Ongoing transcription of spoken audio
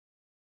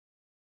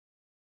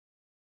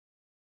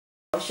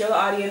show the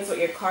audience what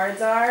your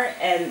cards are,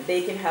 and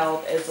they can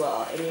help as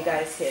well, and you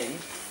guys can,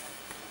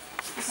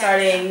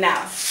 starting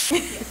now.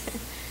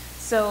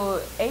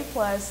 So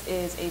A-Plus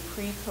is a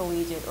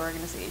pre-collegiate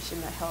organization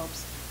that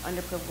helps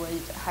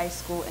underprivileged high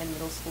school and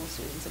middle school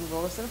students in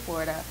Williston,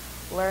 Florida,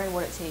 learn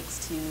what it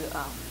takes to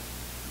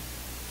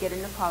get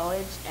into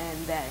college and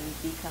then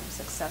become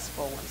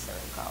successful once they're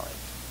in college.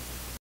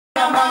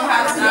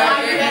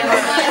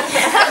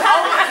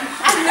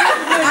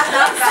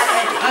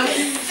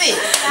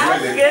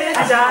 Good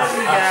job,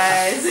 you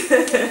guys.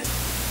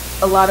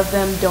 A lot of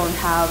them don't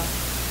have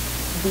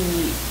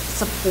the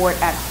support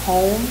at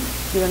home.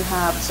 They don't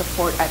have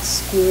support at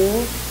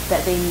school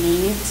that they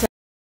need to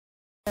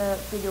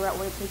figure out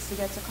what it takes to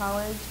get to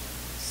college.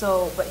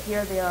 So, but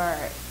here they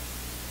are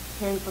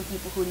hearing from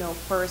people who know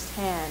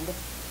firsthand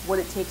what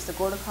it takes to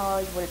go to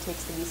college, what it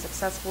takes to be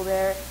successful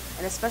there,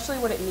 and especially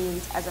what it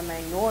means as a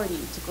minority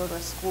to go to a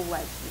school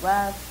like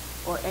UF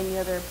or any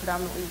other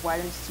predominantly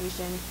white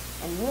institution.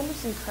 And we don't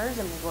just encourage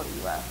them to go to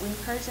UF. We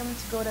encourage them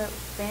to go to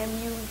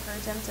FAMU, we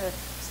encourage them to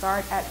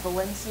start at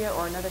Valencia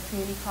or another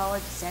community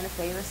college, Santa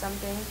Fe or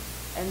something,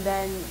 and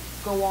then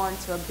go on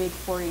to a big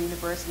four-year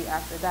university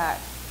after that.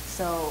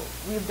 So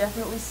we've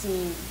definitely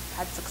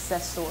had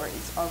success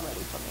stories already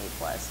from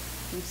A-Plus.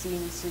 We've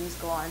seen students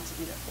go on to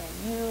either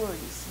FAMU or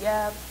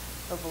UCF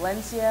or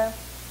Valencia,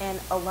 and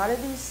a lot of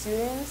these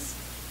students,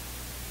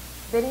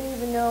 they didn't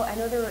even know. I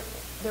know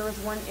there was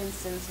one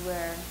instance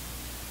where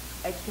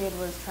a kid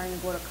was trying to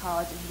go to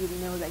college and he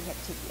didn't know that he had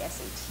to take the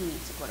SAT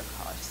to go to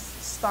college.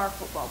 Star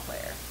football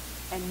player,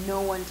 and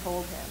no one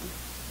told him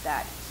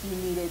that he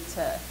needed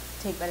to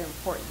take that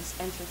important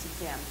entrance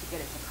exam to get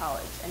into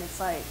college. And it's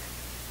like,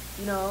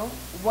 you know,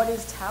 what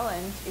is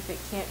talent if it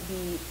can't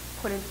be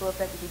put into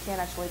effect, if you can't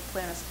actually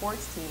play on a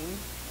sports team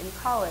in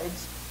college?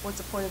 What's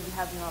the point of you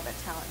having all that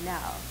talent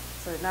now?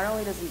 So not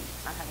only does he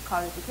not have a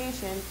college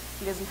education,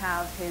 he doesn't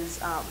have his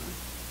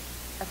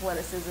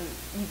athleticism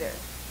either.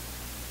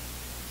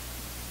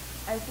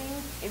 I think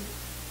if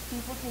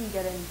people can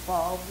get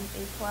involved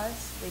with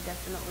A-Plus, they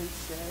definitely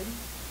should.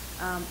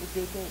 If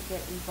they can get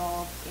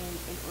involved in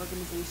an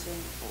organization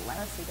like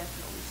us, they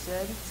definitely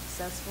should.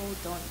 Successful,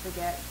 don't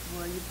forget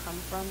where you come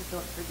from.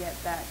 Don't forget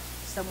that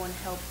someone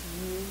helped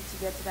you to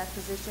get to that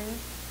position.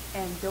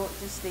 And don't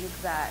just think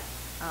that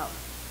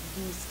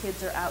these kids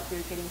are out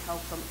there getting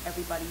help from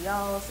everybody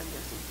else and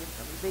there's these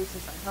different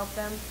organizations trying to help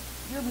them.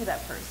 You'll be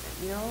that person,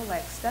 you know,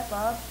 like step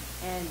up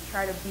and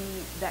try to be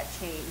that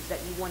change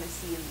that you want to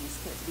see in these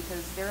kids,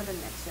 because they're the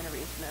next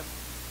generation of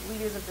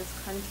leaders of this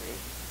country.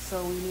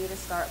 So we need to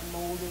start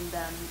molding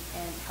them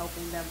and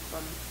helping them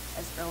from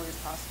as early as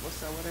possible.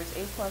 So whether it's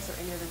A-Plus or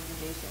any other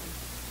organization,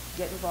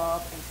 get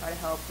involved and try to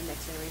help the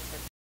next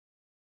generation of